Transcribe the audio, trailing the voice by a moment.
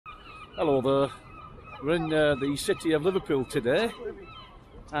Hello there. We're in the city of Liverpool today,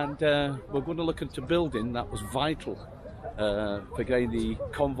 and we're going to look into a building that was vital for getting the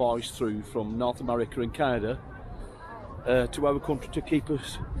convoys through from North America and Canada to our country to keep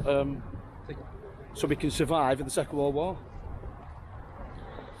us so we can survive in the Second World War.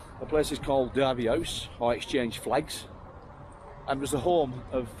 The place is called Derby House, or Exchange Flags, and was the home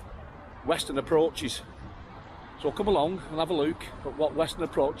of Western approaches. So come along and have a look at what Western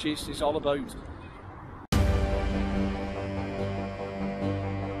approaches is all about.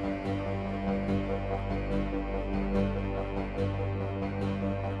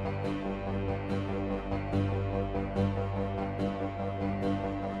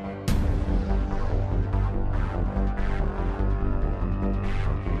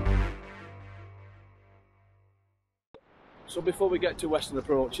 So before we get to Western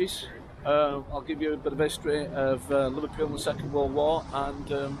approaches, I'll give you a bit of history of Liverpool in the Second World War and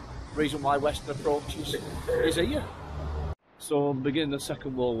the reason why Western approaches is here. So, the beginning of the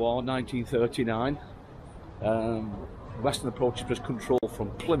Second World War, 1939, Western approaches was controlled from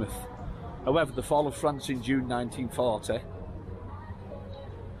Plymouth. However, the fall of France in June 1940,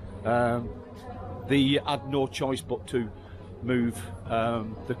 they had no choice but to move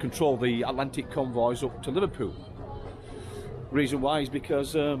to control the Atlantic convoys up to Liverpool. Reason why is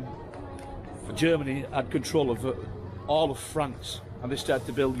because Germany had control of all of France, and they started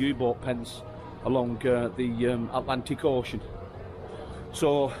to build U-boat pens along the Atlantic Ocean.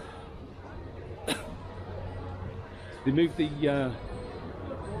 So they moved the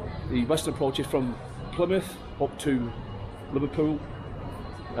Western approaches from Plymouth up to Liverpool,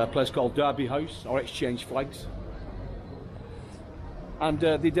 a place called Derby House, or Exchange Flags, and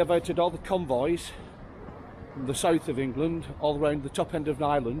they diverted all the convoys from the south of England all around the top end of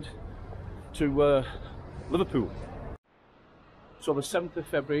Ireland to Liverpool. So the 7th of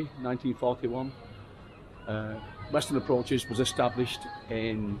February 1941, Western approaches was established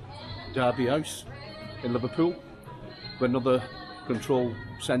in Derby House in Liverpool, with another control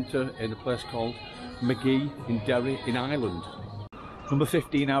centre in a place called Magee in Derry in Ireland. Number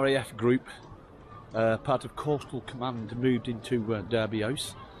 15 RAF group, part of Coastal Command, moved into Derby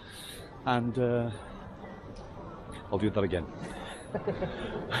House, and I'll do that again.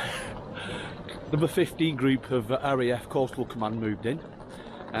 Number 15 group of RAF Coastal Command moved in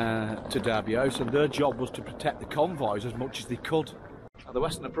to Derby House, and their job was to protect the convoys as much as they could. And the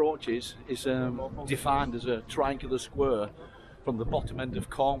Western approaches is defined as a triangular square from the bottom end of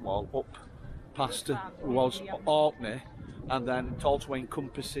Cornwall up past towards Orkney, and then it also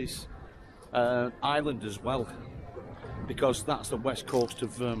encompasses Ireland as well, because that's the west coast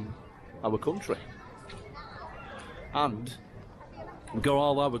of our country. And we got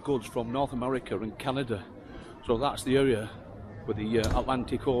all our goods from North America and Canada, so that's the area with the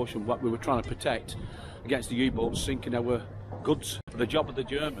Atlantic Ocean, what we were trying to protect against the U-boats sinking our goods. The job of the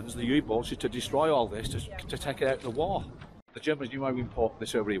Germans, the U-boats, is to destroy all this, to take it out of the war. The Germans knew how important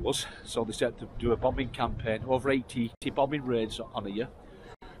this area was, so they started to do a bombing campaign, over 80 bombing raids on a year,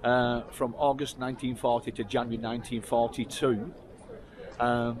 from August 1940 to January 1942.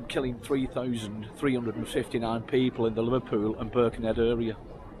 Killing 3,359 people in the Liverpool and Birkenhead area.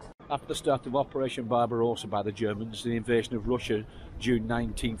 After the start of Operation Barbarossa by the Germans, the invasion of Russia, June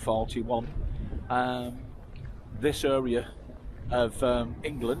 1941, this area of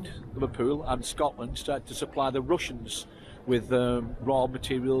England, Liverpool and Scotland started to supply the Russians with raw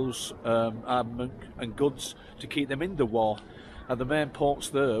materials, armament and goods to keep them in the war. And the main ports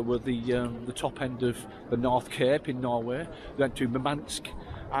there were the top end of the North Cape in Norway, then to Murmansk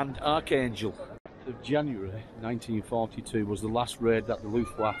and Archangel. January 1942 was the last raid that the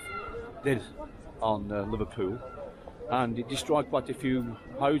Luftwaffe did on Liverpool, and it destroyed quite a few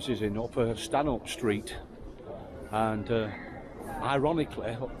houses in Upper Stanhope Street, and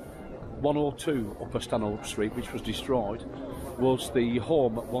ironically 102 Upper Stanhope Street, which was destroyed, was the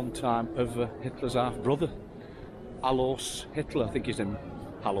home at one time of Hitler's half-brother, Alois Hitler. I think his name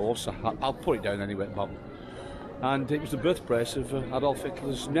Alois. I'll put it down anyway, Bob. And it was the birthplace of Adolf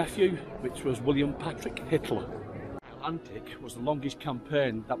Hitler's nephew, which was William Patrick Hitler. Atlantic was the longest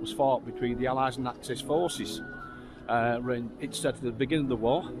campaign that was fought between the Allies and Axis forces. It started at the beginning of the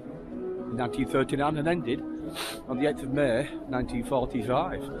war in 1939 and ended on the 8th of May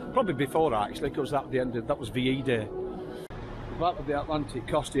 1945. Probably before actually, because that was VE Day. The Battle of the Atlantic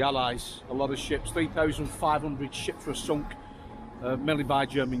cost the Allies a lot of ships. 3,500 ships were sunk, mainly by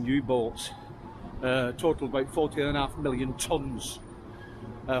German U-boats. Total about 14.5 million tons.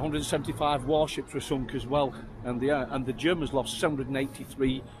 175 warships were sunk as well, and the Germans lost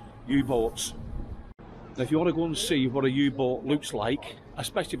 783 U-boats. Now, if you want to go and see what a U-boat looks like,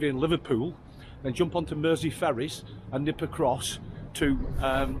 especially if you're in Liverpool, then jump onto Mersey ferries and nip across to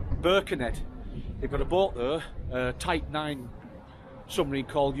Birkenhead. They've got a boat there, Type 9 submarine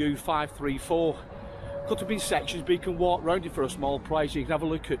called U534. Cut up in sections, but you can walk around it for a small price. You can have a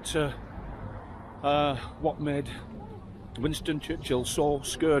look at what made Winston Churchill so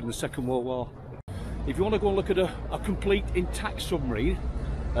scared in the Second World War. If you want to go and look at a complete intact submarine,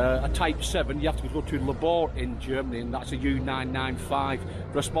 a Type 7, you have to go to Labor in Germany, and that's a U995.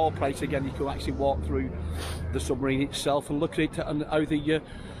 For a small price, again, you can actually walk through the submarine itself and look at it and how the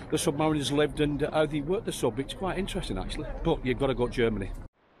submariners lived and how they worked the sub. It's quite interesting, actually, but you've got to go to Germany.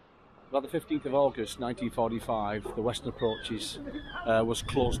 About the 15th of August 1945, the Western Approaches was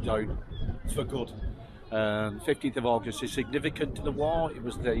closed down for good. 15th of August is significant to the war. It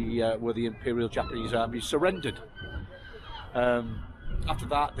was where the Imperial Japanese Army surrendered. After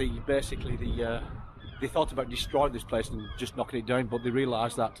that, they thought about destroying this place and just knocking it down, but they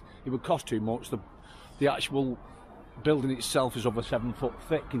realised that it would cost too much. The actual building itself is over 7 foot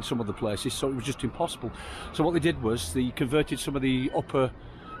thick in some of the places, so it was just impossible. So what they did was they converted some of the upper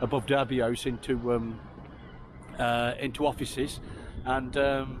above Derby House into offices, and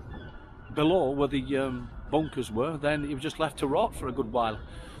below where the bunkers were, then it was just left to rot for a good while.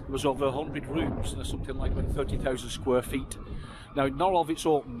 There was over 100 rooms, and something like 30,000 square feet. Now, not all of it's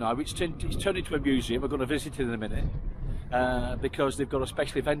open now. It's turned into a museum. We're going to visit it in a minute because they've got a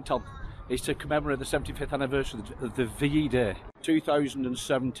special event on. It's to commemorate the 75th anniversary of the VE Day.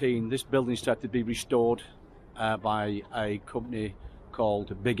 2017, this building started to be restored by a company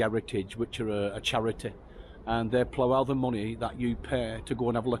called Big Heritage, which are a charity, and they plough all the money that you pay to go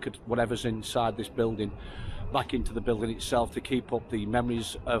and have a look at whatever's inside this building back into the building itself, to keep up the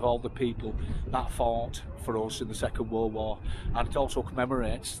memories of all the people that fought for us in the Second World War. And it also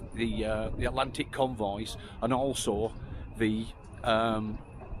commemorates the Atlantic convoys and also the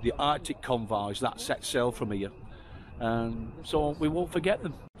Arctic convoys that set sail from here, so we won't forget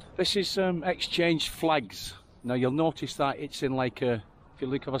them. This is exchanged flags. Now you'll notice that it's in like if you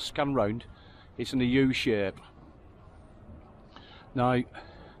look at a scan round, it's in a U shape. Now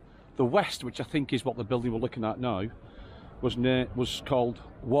the west, which I think is what the building we're looking at now, was called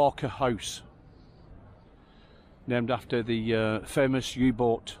Walker House, named after the famous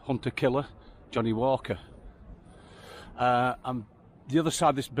U-boat hunter-killer Johnny Walker. And the other side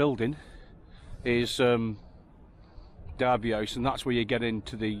of this building is Derby House, and that's where you get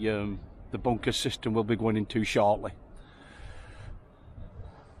into the bunker system we'll be going into shortly.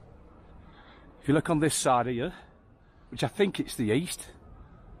 If you look on this side here, which I think it's the east,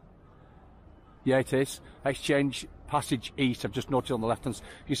 yeah it is, Exchange Passage East. I've just noticed on the left hand side,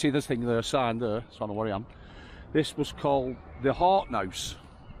 you see this thing there, a sign there, so I know where I am. This was called the Horton House,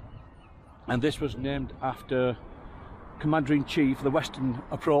 and this was named after Commander-in-Chief of the Western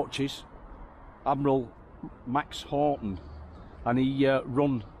Approaches, Admiral Max Horton, and he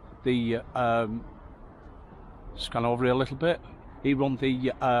run the scan over here a little bit. He run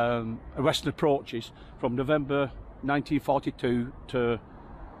the Western Approaches from November 1942 to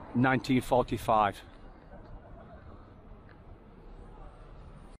 1945.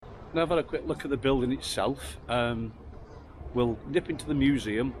 Now I've had a quick look at the building itself. We'll nip into the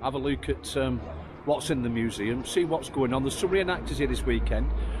museum, have a look at what's in the museum, see what's going on. The submarine actors here this weekend.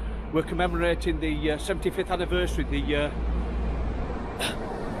 We're commemorating the 75th anniversary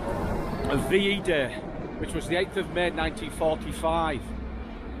of VE Day, which was the 8th of May 1945.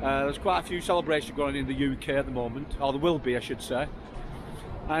 There's quite a few celebrations going on in the UK at the moment, or there will be, I should say.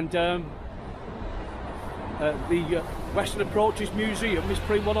 And the Western Approaches Museum is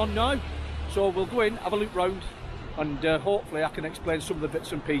putting one on now. So we'll go in, have a look round, and hopefully I can explain some of the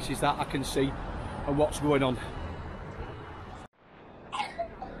bits and pieces that I can see and what's going on.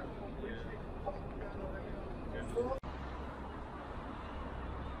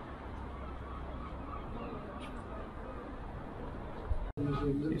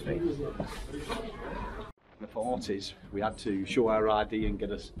 In the 40s we had to show our ID and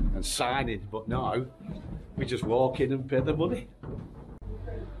get us and sign in, but now we just walk in and pay the money.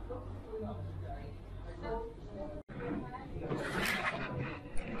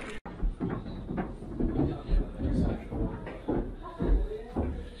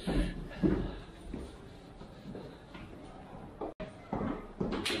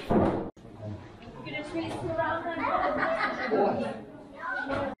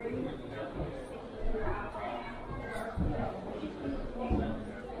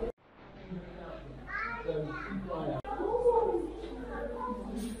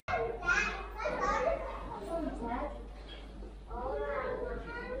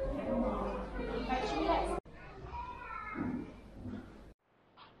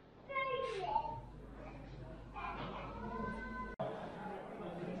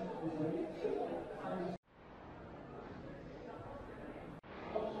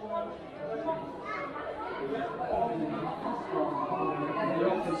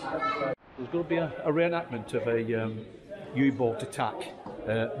 There's going to be a reenactment of a U-boat attack,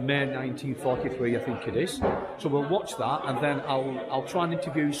 May 1943, I think it is. So we'll watch that, and then I'll try and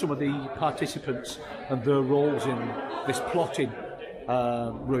interview some of the participants and their roles in this plotting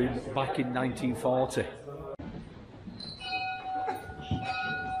room back in 1940.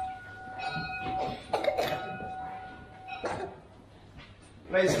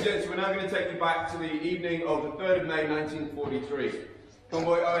 Ladies and gents, we're now going to take you back to the evening of the 3rd of May 1943.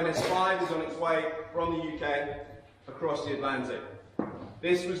 Convoy ONS 5 is on its way from the UK across the Atlantic.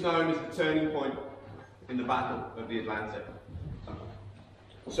 This was known as the turning point in the Battle of the Atlantic.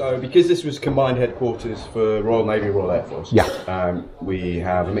 So, because this was combined headquarters for Royal Navy, Royal Air Force, we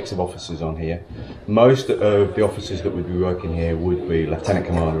have a mix of officers on here. Most of the officers that would be working here would be Lieutenant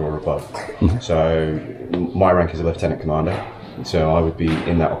Commander or above. So, my rank is a Lieutenant Commander. So I would be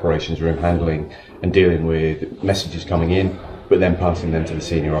in that operations room handling and dealing with messages coming in, but then passing them to the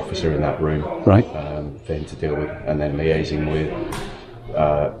senior officer in that room for him to deal with, and then liaising with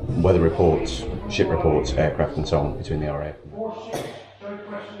weather reports, ship reports, aircraft and so on between the RAF.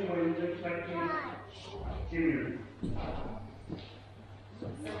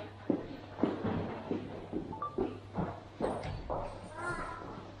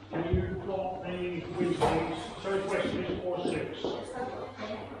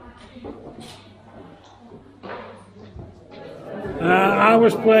 I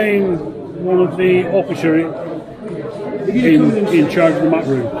was playing one of the officers in charge of the map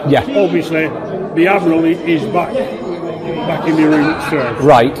room. Yeah. Obviously, the Admiral is back in the room upstairs.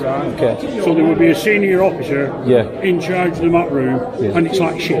 Right. Okay. So there would be a senior officer in charge of the map room, and it's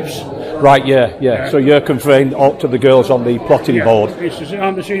like shifts. Right, yeah. So you're conferring up to the girls on the plotting board.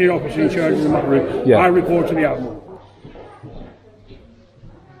 I'm the senior officer in charge of the map room. Yeah. I report to the Admiral.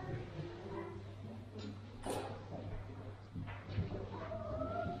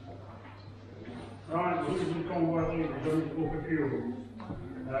 Right, this is the convoy leader, going to book a few of them.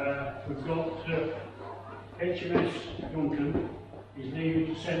 We've got HMS Duncan is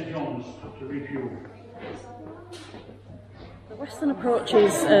leaving to St John's to refuel. The Western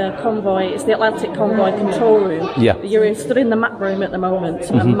Approaches convoy is the Atlantic Convoy Control Room. Yeah. You're stood in the map room at the moment,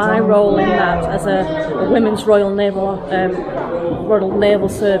 and my role in that as a Women's Royal Naval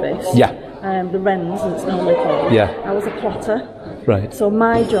Service. Yeah. The Wrens, as it's normally called. Yeah. I was a plotter. Right. So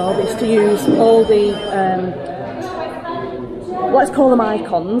my job is to use all the, let's call them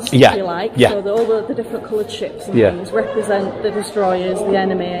icons, if you like. Yeah. So all the different coloured ships and things represent the destroyers, the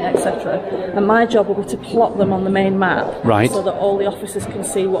enemy, etc. And my job will be to plot them on the main map, so that all the officers can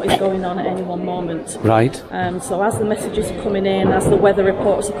see what is going on at any one moment. Right. So as the messages are coming in, as the weather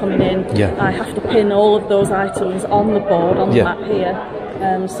reports are coming in, I have to pin all of those items on the board, on the map here.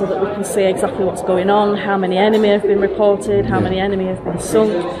 So that we can see exactly what's going on, how many enemy have been reported, how many enemy have been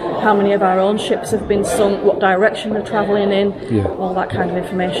sunk, how many of our own ships have been sunk, what direction they're travelling in, all that kind of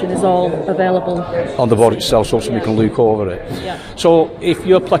information is all available on the board itself, so somebody can look over it. So if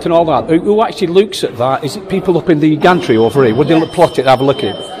you're plotting all that, who actually looks at that? Is it people up in the gantry over here? Would they plot it, have a look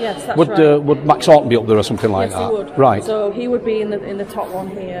at it? Yes, that's right. Would Max Horton be up there or something like that? Yes, he would. Right. So he would be in the top one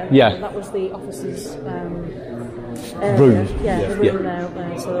here. Yeah. That was the officers' room. The room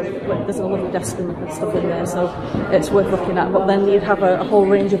there. So there's a lovely desk and stuff in there, so it's worth looking at. But then you'd have a whole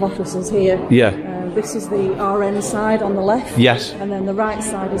range of officers here. This is the RN side on the left. Yes. And then the right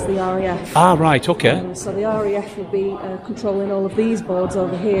side is the RAF. Ah, right, okay. So the RAF will be controlling all of these boards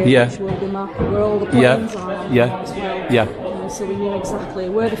over here, which will be mapping where all the planes are as well. So we knew exactly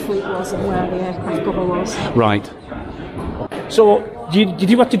where the fleet was and where the aircraft cover was. Right. So, did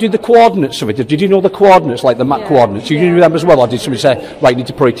you have to do the coordinates of it? Did you know the coordinates, like the map coordinates? Did you do them as well, or did somebody say, right, you need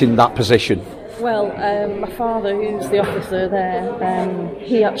to put it in that position? Well, my father, who's the officer there,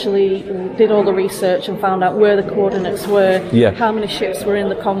 he actually did all the research and found out where the coordinates were, how many ships were in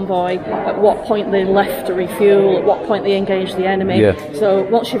the convoy, at what point they left to refuel, at what point they engaged the enemy. So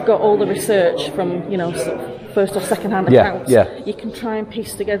once you've got all the research from, first or second hand accounts, you can try and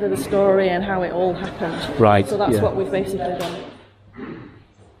piece together the story and how it all happened. Right. So that's what we've basically done.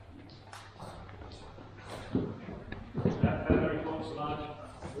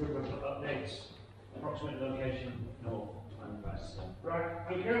 Approximate location north and west. Right,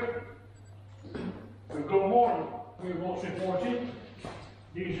 thank you. We've got more reports reported.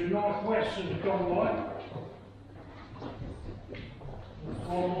 These are northwest of the convoy.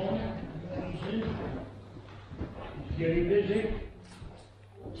 It's getting busy.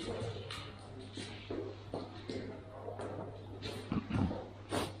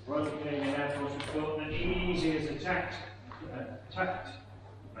 Royal Canadian Air Force report that easy as attacked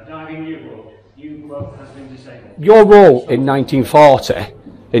a diving U-boat. U-boat has been disabled. Your role in 1940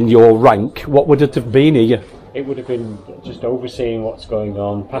 in your rank, what would it have been here? It would have been just overseeing what's going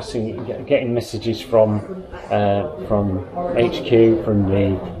on, getting messages from HQ, from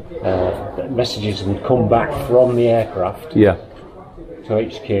the messages would come back from the aircraft. Yeah. To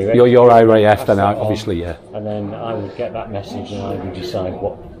HQ. Your RAF then, obviously, yeah. And then I would get that message and I would decide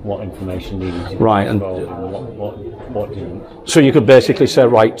what information needed to be involved and what didn't. So you could basically say,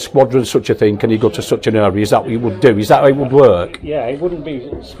 right, squadron such a thing, can you go to such an area? Is that what you would do? Is that how it would work? Yeah, it wouldn't be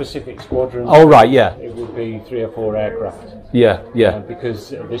specific squadrons. Oh, right, yeah. It would be 3 or 4 aircraft. Yeah, yeah.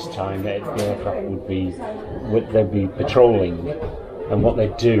 Because at this time the aircraft they'd be patrolling, and what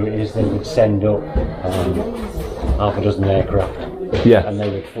they'd do is they would send up half a dozen aircraft. Yeah. And they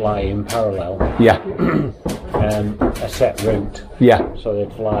would fly in parallel. Yeah. A set route. Yeah. So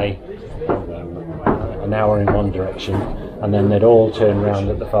they'd fly an hour in one direction, and then they'd all turn around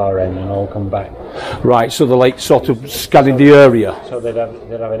at the far end and all come back. Right. So they're like sort of scanning the area. So they'd have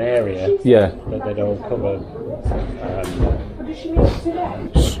an area. Yeah. That they'd all cover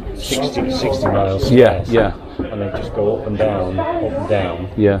 60 miles. Yeah. Yeah. And they'd just go up and down.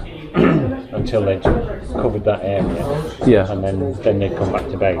 Yeah. Until they'd covered that area. Yeah. And then they'd come back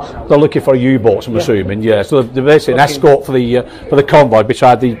to base. They're looking for U-boats, I'm assuming. Yeah. So they're basically an escort for the convoy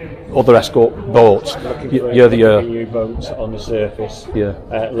beside the other escort boats. Looking for U-boats on the surface. Yeah.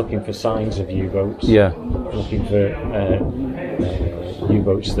 Looking for signs of U-boats. Yeah. Looking for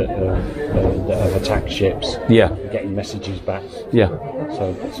U-boats that have attacked ships. Yeah. Getting messages back. Yeah.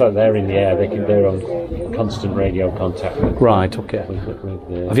 So they're in the air. They're on constant radio contact. Right. Okay.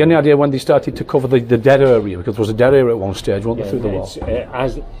 Have you any idea when they started to cover the dead area? Because there was a dead area at one stage, wasn't there, through the war?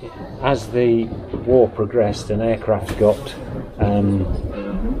 As the war progressed and aircraft got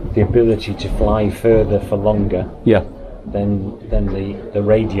the ability to fly further for longer. Yeah. Then the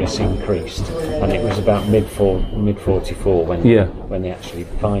radius increased, and it was about mid 44 when they actually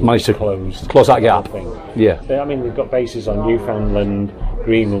finally managed to close that gap. Yeah. I mean, they've got bases on Newfoundland,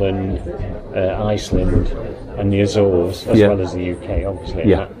 Greenland, Iceland, and the Azores, as well as the UK, obviously.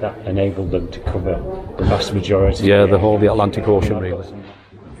 Yeah. And that enabled them to cover the vast majority. Yeah, the whole the Atlantic Ocean, really.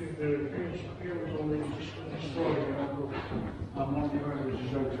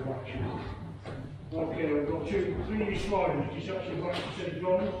 Okay, we've got 3 squadrons dispatching back to St.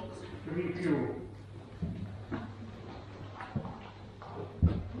 John's to refuel.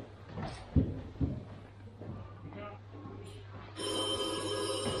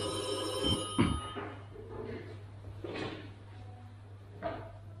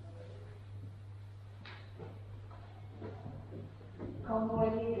 Convoy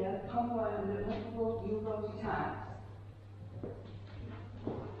leader, convoy under multiple U-boat attacks.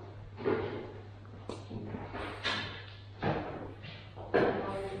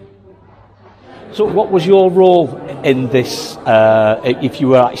 So what was your role in this, if you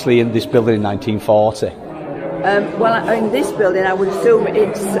were actually in this building in 1940? Well, in this building, I would assume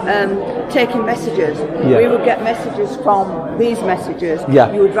it's taking messages. Yeah. We would get messages from these messages.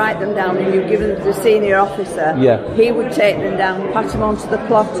 Yeah. You would write them down and you give them to the senior officer. Yeah. He would take them down, pass them on to the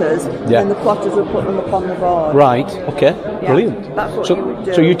plotters, Yeah. and the plotters would put them up on the board. Right, okay, Yeah, brilliant. that's what you would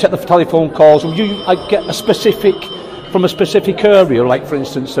do. So you take the telephone calls, would you get from a specific area, like for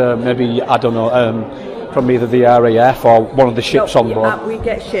instance, maybe, I don't know, from either the RAF or one of the ships on board? We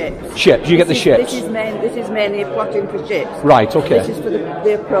get ships. Ships, you get the ships? This is mainly plotting for ships. Right, okay. This is for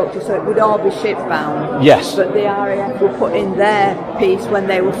the approaches, so it would all be ship-bound. Yes. But the RAF will put in their piece when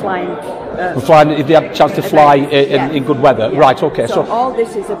they were flying. If they have a chance to fly in good weather. Yeah. Right, okay. So all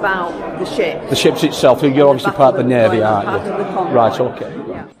this is about the ships. The ships itself, you're obviously part of the Navy, aren't part you? of the convoy. Right, okay.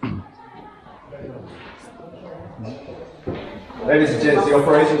 Yeah. Ladies and gents, the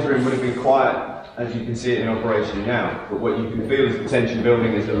operations room would have been quiet as you can see it in operation now, but what you can feel is the tension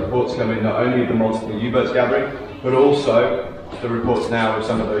building as the reports come in, not only of the multiple U-boats gathering, but also the reports now of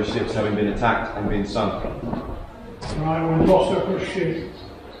some of those ships having been attacked and been sunk. Right, we've lost our first ship.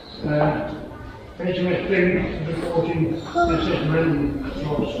 HMS Billy is reporting submarine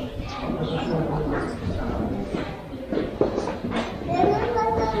loss.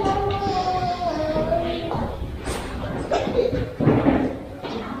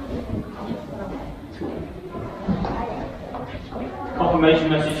 Confirmation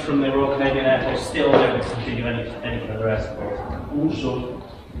message from the Royal Canadian Air Force, still don't continue any further escort. Also,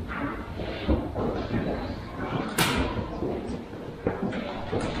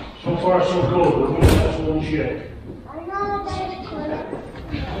 so far so good, we've only lost 1 ship.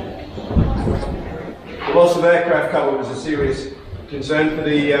 The loss of aircraft cover was a serious concern for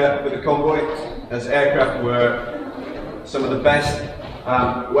the convoy, as aircraft were some of the best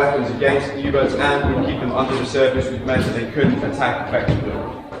weapons against the U-boats and would keep them under the surface, which meant that they couldn't attack effectively.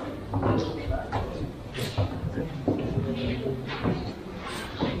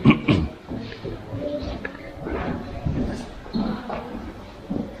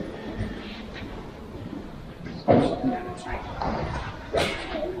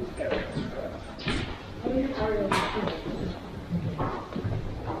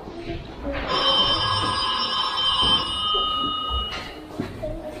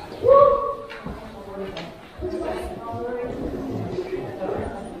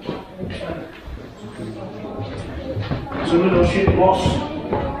 So a little ship lost.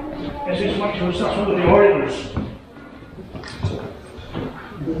 SS Maximum sat under the Oilers.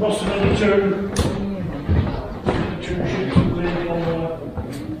 We lost another two. Two ships playing on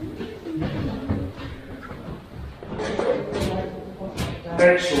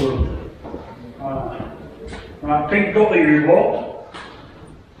excellent. Right, Pink got the U-boat.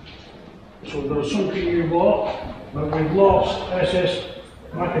 So we've got a sunken U-boat, but we've lost SS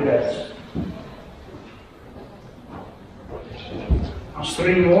Maccadet. That's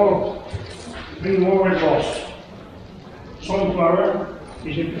three more. Three more we've lost. Sunflower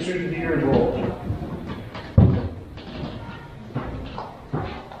is in pursuit of the U-boat.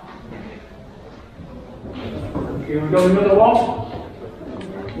 Okay, we've got another one.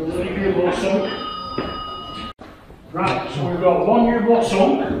 Another U-boat sunk. Right, so we've got one U-boat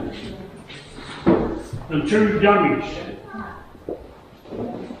sunk and two damaged.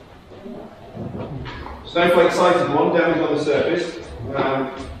 Snowflake sighted, one damage on the surface.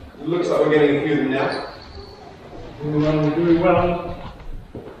 It looks like we're getting a few of them now. We're doing well.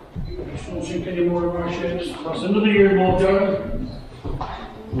 Just don't sink any more of our ships. That's another U-boat down.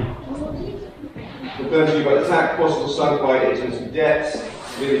 The first U-boat attack, possible sunk by HMS Cadets,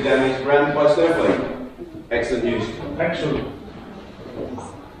 really damaged, rammed by Snowflake. Excellent news. Excellent.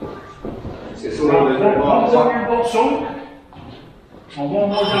 Let's get some more of those remarks. One more U-boat sunk and one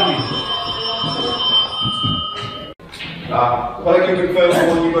more damage. But I can confirm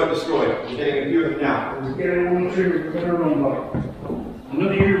one U-boat destroyed. We're getting a few of them now. We're getting one or two, we're going to run by.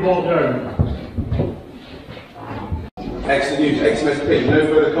 Another U-boat down. Excellent news. HMS P. No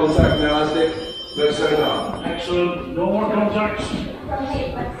further contact, no Aztec, no sonar. Excellent. No more contacts.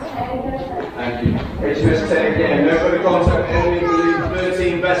 Thank you. HMS 10 again. No further contact. Enemy believe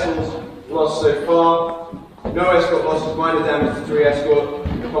 13 vessels lost so far. No escort losses. Minor damage to 3 escort.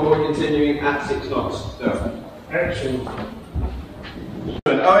 Convoy continuing at 6 knots. So. Excellent.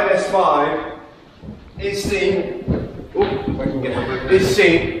 ONS 5 is seen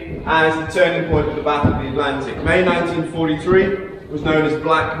as the turning point of the Battle of the Atlantic. May 1943 was known as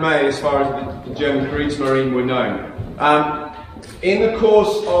Black May as far as the German Kriegsmarine were known. In the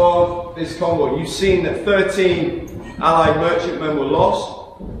course of this convoy, you've seen that 13 Allied merchantmen were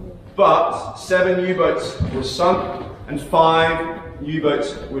lost, but 7 U-boats were sunk and 5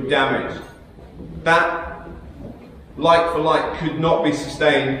 U-boats were damaged. That, like for like, could not be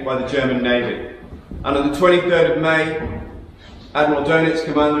sustained by the German Navy. And on the 23rd of May, Admiral Dönitz,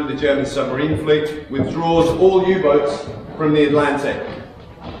 commander of the German submarine fleet, withdraws all U-boats from the Atlantic.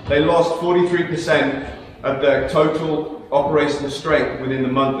 They lost 43% of their total operational strength within the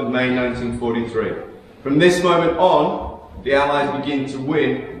month of May 1943. From this moment on, the Allies begin to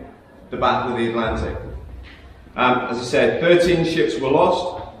win the Battle of the Atlantic. As I said, 13 ships were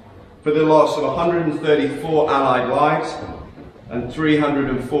lost, for the loss of 134 Allied lives and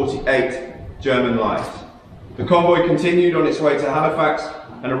 348 German lives. The convoy continued on its way to Halifax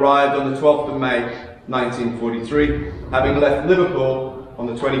and arrived on the 12th of May 1943, having left Liverpool on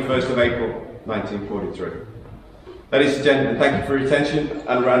the 21st of April 1943. Ladies and gentlemen, thank you for your attention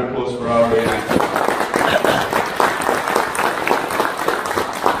and a round of applause for our reenactment.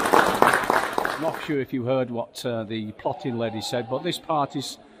 Not sure if you heard what the plotting lady said, but this part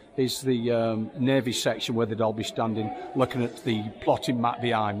is the Navy section where they'd all be standing looking at the plotting map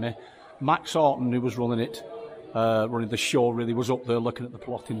behind me. Max Horton, who was running it, running the show, really was up there looking at the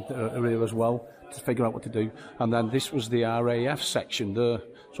plotting area as well to figure out what to do. And then this was the RAF section there.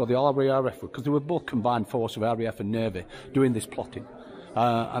 So the RAF, because they were both combined force of RAF and Navy doing this plotting.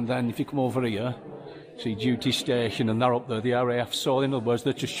 And then if you come over here, see duty station, and they're up there, the RAF. So in other words,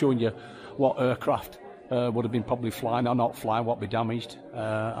 they're just showing you what aircraft would have been probably flying or not flying, what be damaged.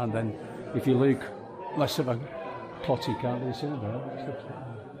 And then if you look, let's have a plotting, can't we see there?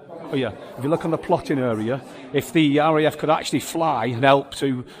 Oh yeah, if you look on the plotting area, if the RAF could actually fly and help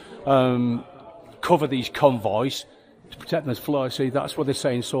to cover these convoys to protect this flow, see, that's what they're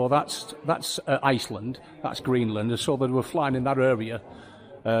saying. So that's Iceland, that's Greenland, and so they were flying in that area.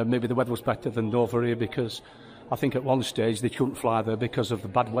 Maybe the weather was better than over here because I think at one stage they couldn't fly there because of the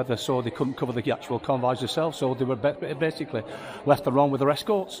bad weather, so they couldn't cover the actual convoys themselves, so they were basically left their own with their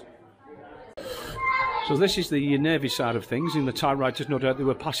escorts. So this is the Navy side of things. In the typewriters, no doubt they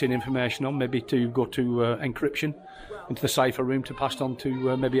were passing information on, maybe to go to encryption into the cipher room to pass on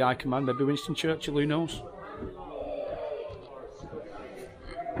to maybe High Command, maybe Winston Churchill, who knows.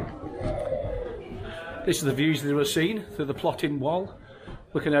 This is the views they were seeing through the plotting wall,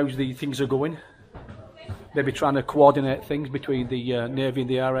 looking how the things are going. Maybe trying to coordinate things between the Navy and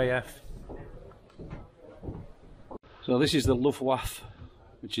the RAF. So this is the Luftwaffe,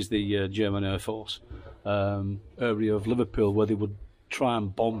 which is the German Air Force area of Liverpool, where they would try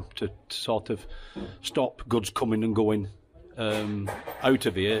and bomb to sort of stop goods coming and going out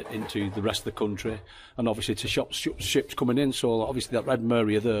of here into the rest of the country, and obviously to ships coming in. So obviously that red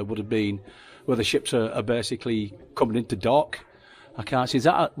area there would have been where the ships are basically coming into dock. I can't see. Is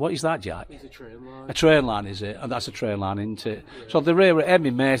that what is that, Jack? It's a train line. A train line, is it? And that's a train line, isn't it? So they're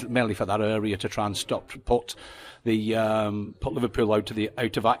aiming mainly for that area to try and put Liverpool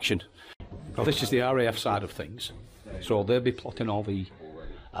out of action. Well, this is the RAF side of things. So they'll be plotting all the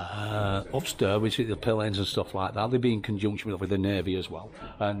upstairs, which is the pillars and stuff like that. They'll be in conjunction with the Navy as well,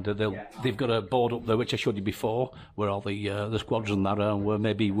 and they've got a board up there which I showed you before, where all the squadron that are,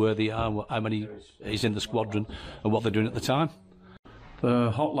 where they are, how many is in the squadron, and what they're doing at the time.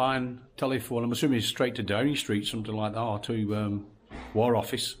 The hotline telephone, I'm assuming, is straight to Downing Street, something like that, or to War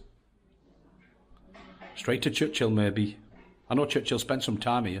Office. Straight to Churchill, maybe. I know Churchill spent some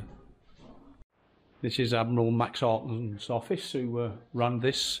time here. This is Admiral Max Horton's office, who ran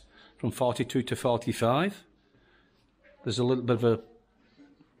this from 42 to 45. There's a little bit of a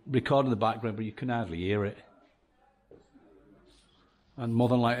record in the background, but you can hardly hear it. And more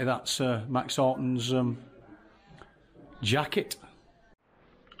than likely that's Max Horton's jacket.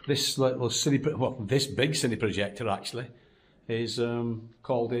 This little this big cine projector actually is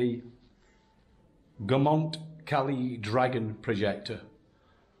called a Gaumont Cali Dragon projector.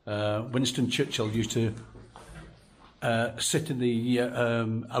 Winston Churchill used to sit in the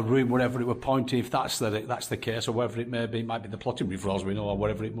a room wherever it were pointing, if that's the case, or wherever it may be. It might be the plotting room for all we know, or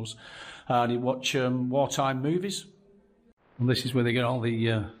whatever it was. And he'd watch wartime movies. And this is where they get all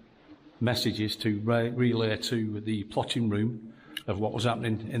the messages to relay to the plotting room of what was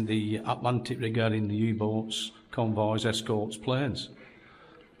happening in the Atlantic regarding the U-boats, convoys, escorts, planes.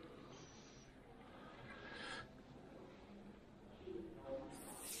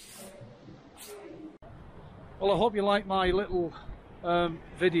 Well, I hope you like my little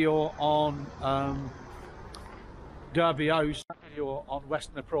video on Derby House, video on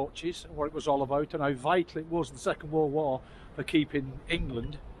Western approaches and what it was all about, and how vital it was in the Second World War for keeping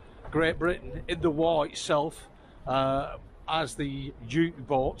England, Great Britain, in the war itself, as the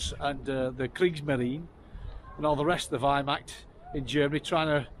U-boats and the Kriegsmarine and all the rest of the Wehrmacht in Germany trying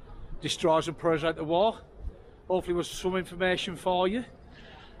to destroy us and pull us out the war. Hopefully it was some information for you,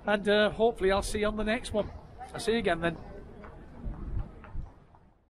 and hopefully I'll see you on the next one. I'll see you again then.